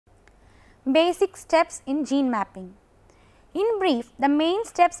Basic steps in gene mapping. In brief, the main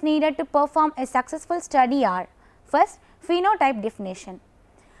steps needed to perform a successful study are: first, phenotype definition.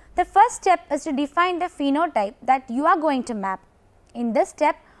 The first step is to define the phenotype that you are going to map. In this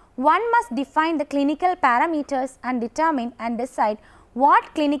step, one must define the clinical parameters and determine and decide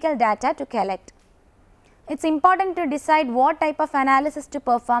what clinical data to collect. It is important to decide what type of analysis to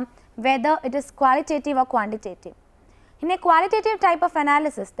perform, whether it is qualitative or quantitative. In a qualitative type of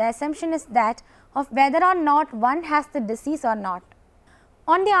analysis, the assumption is that of whether or not one has the disease or not.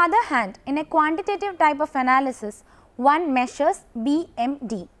 On the other hand, in a quantitative type of analysis, one measures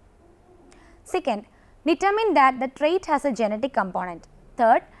BMD. Second, determine that the trait has a genetic component.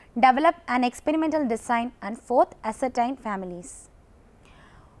 Third, develop an experimental design, and fourth, ascertain families.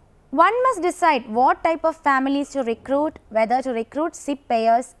 One must decide what type of families to recruit, whether to recruit SIP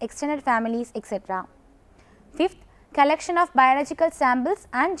pairs, extended families, etc. Fifth, collection of biological samples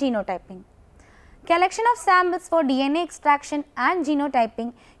and genotyping. Collection of samples for DNA extraction and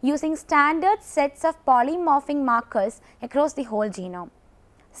genotyping using standard sets of polymorphic markers across the whole genome.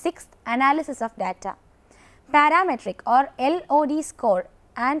 Sixth, analysis of data. Parametric or LOD score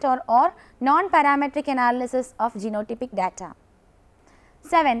and or non-parametric analysis of genotypic data.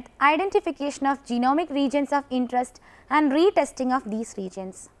 Seventh, identification of genomic regions of interest and retesting of these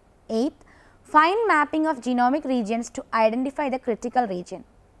regions. Eighth, fine mapping of genomic regions to identify the critical region.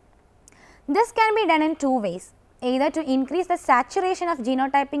 This can be done in two ways, either to increase the saturation of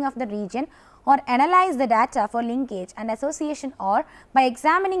genotyping of the region or analyze the data for linkage and association, or by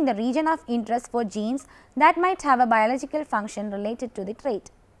examining the region of interest for genes that might have a biological function related to the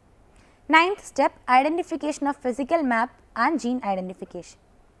trait. Ninth step, identification of physical map and gene identification.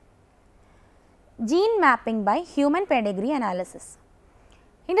 Gene mapping by human pedigree analysis.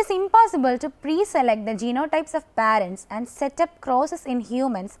 It is impossible to pre-select the genotypes of parents and set up crosses in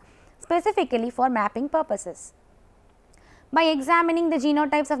humans specifically for mapping purposes. By examining the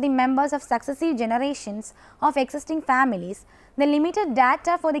genotypes of the members of successive generations of existing families, the limited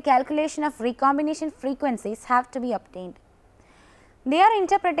data for the calculation of recombination frequencies have to be obtained. Their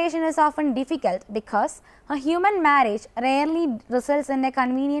interpretation is often difficult because a human marriage rarely results in a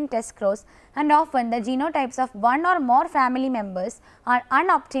convenient test cross, and often the genotypes of one or more family members are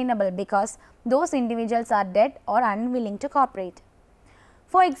unobtainable because those individuals are dead or unwilling to cooperate.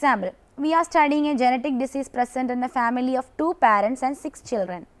 For example, we are studying a genetic disease present in the family of 2 parents and 6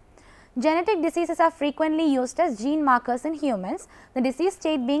 children. Genetic diseases are frequently used as gene markers in humans, the disease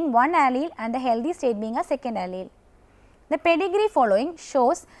state being one allele and the healthy state being a second allele. The pedigree following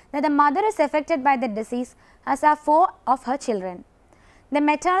shows that the mother is affected by the disease, as are 4 of her children. The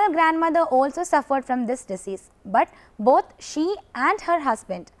maternal grandmother also suffered from this disease, but both she and her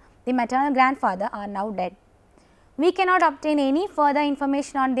husband, the maternal grandfather, are now dead. We cannot obtain any further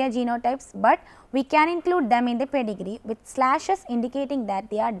information on their genotypes, but we can include them in the pedigree with slashes indicating that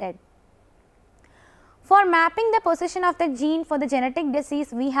they are dead. For mapping the position of the gene for the genetic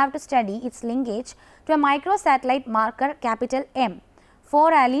disease, we have to study its linkage to a microsatellite marker capital M,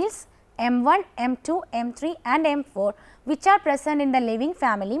 4 alleles M1, M2, M3 and M4 which are present in the living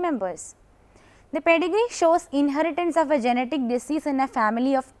family members. The pedigree shows inheritance of a genetic disease in a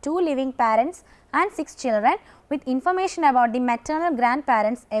family of 2 living parents and 6 children with information about the maternal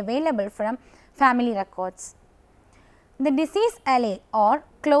grandparents available from family records. The disease allele or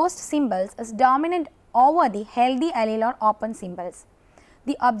closed symbols is dominant over the healthy allele or open symbols.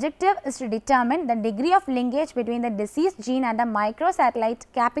 The objective is to determine the degree of linkage between the diseased gene and a microsatellite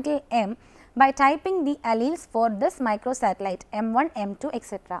capital M by typing the alleles for this microsatellite M1, M2,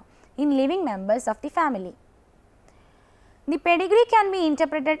 etc. in living members of the family. The pedigree can be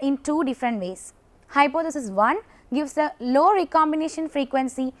interpreted in 2 different ways. Hypothesis 1 gives a low recombination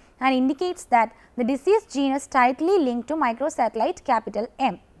frequency and indicates that the diseased gene is tightly linked to microsatellite capital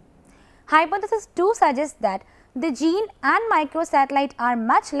M. Hypothesis 2 suggests that the gene and microsatellite are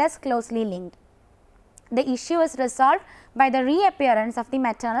much less closely linked. The issue is resolved by the reappearance of the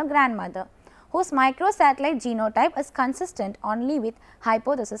maternal grandmother, whose microsatellite genotype is consistent only with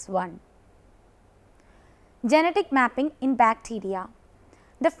hypothesis 1. Genetic mapping in bacteria.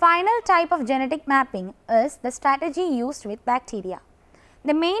 The final type of genetic mapping is the strategy used with bacteria.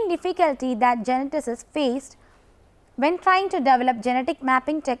 The main difficulty that geneticists faced when trying to develop genetic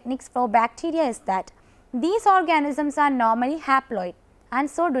mapping techniques for bacteria is that these organisms are normally haploid and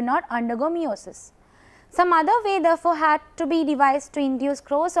so do not undergo meiosis. Some other way therefore had to be devised to induce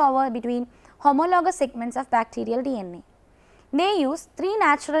crossover between homologous segments of bacterial DNA. They use 3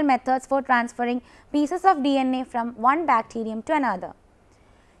 natural methods for transferring pieces of DNA from one bacterium to another.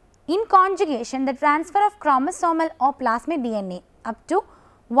 In conjugation, the transfer of chromosomal or plasmid DNA up to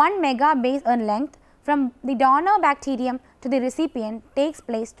 1 megabase in length from the donor bacterium to the recipient takes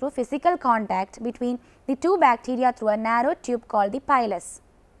place through physical contact between the two bacteria through a narrow tube called the pilus.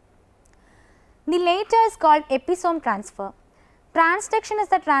 The later is called episome transfer. Transduction is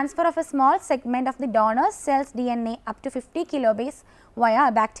the transfer of a small segment of the donor cell's DNA up to 50 kilobase via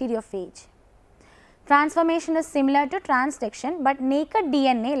a bacteriophage. Transformation is similar to transduction, but naked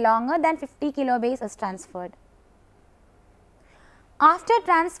DNA longer than 50 kilobase is transferred. After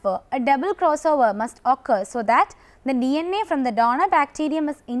transfer, a double crossover must occur so that the DNA from the donor bacterium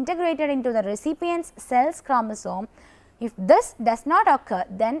is integrated into the recipient's cell's chromosome. If this does not occur,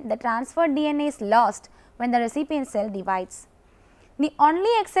 then the transferred DNA is lost when the recipient cell divides. The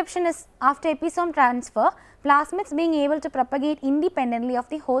only exception is after episome transfer, plasmids being able to propagate independently of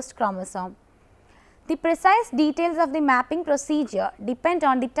the host chromosome. The precise details of the mapping procedure depend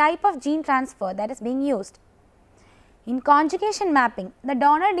on the type of gene transfer that is being used. In conjugation mapping, the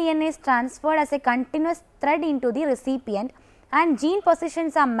donor DNA is transferred as a continuous thread into the recipient and gene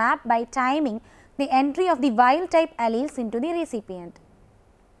positions are mapped by timing the entry of the wild type alleles into the recipient.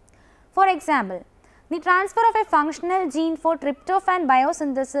 For example, the transfer of a functional gene for tryptophan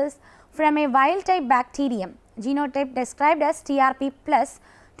biosynthesis from a wild type bacterium, genotype described as TRP+,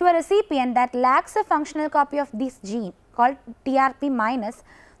 to a recipient that lacks a functional copy of this gene called TRP-,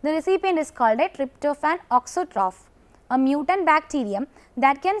 the recipient is called a tryptophan auxotroph, a mutant bacterium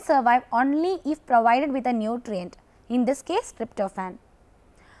that can survive only if provided with a nutrient, in this case tryptophan.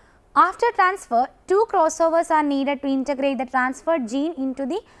 After transfer, two crossovers are needed to integrate the transferred gene into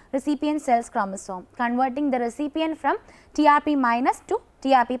the recipient cell's chromosome, converting the recipient from TRP- to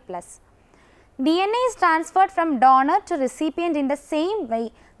TRP+. DNA is transferred from donor to recipient in the same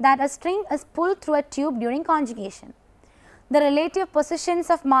way that a string is pulled through a tube during conjugation. The relative positions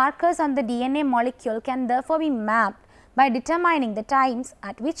of markers on the DNA molecule can therefore be mapped by determining the times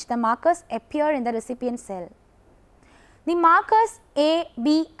at which the markers appear in the recipient cell. The markers A,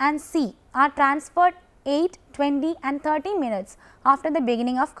 B and C are transferred 8, 20 and 30 minutes after the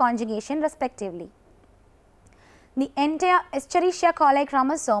beginning of conjugation respectively. The entire Escherichia coli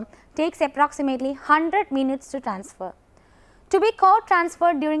chromosome takes approximately 100 minutes to transfer. To be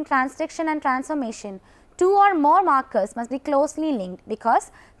co-transferred during transduction and transformation, two or more markers must be closely linked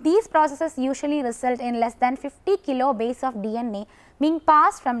because these processes usually result in less than 50 kilobase of DNA being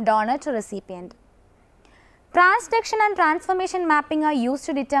passed from donor to recipient. Transduction and transformation mapping are used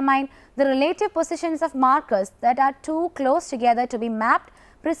to determine the relative positions of markers that are too close together to be mapped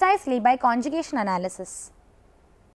precisely by conjugation analysis.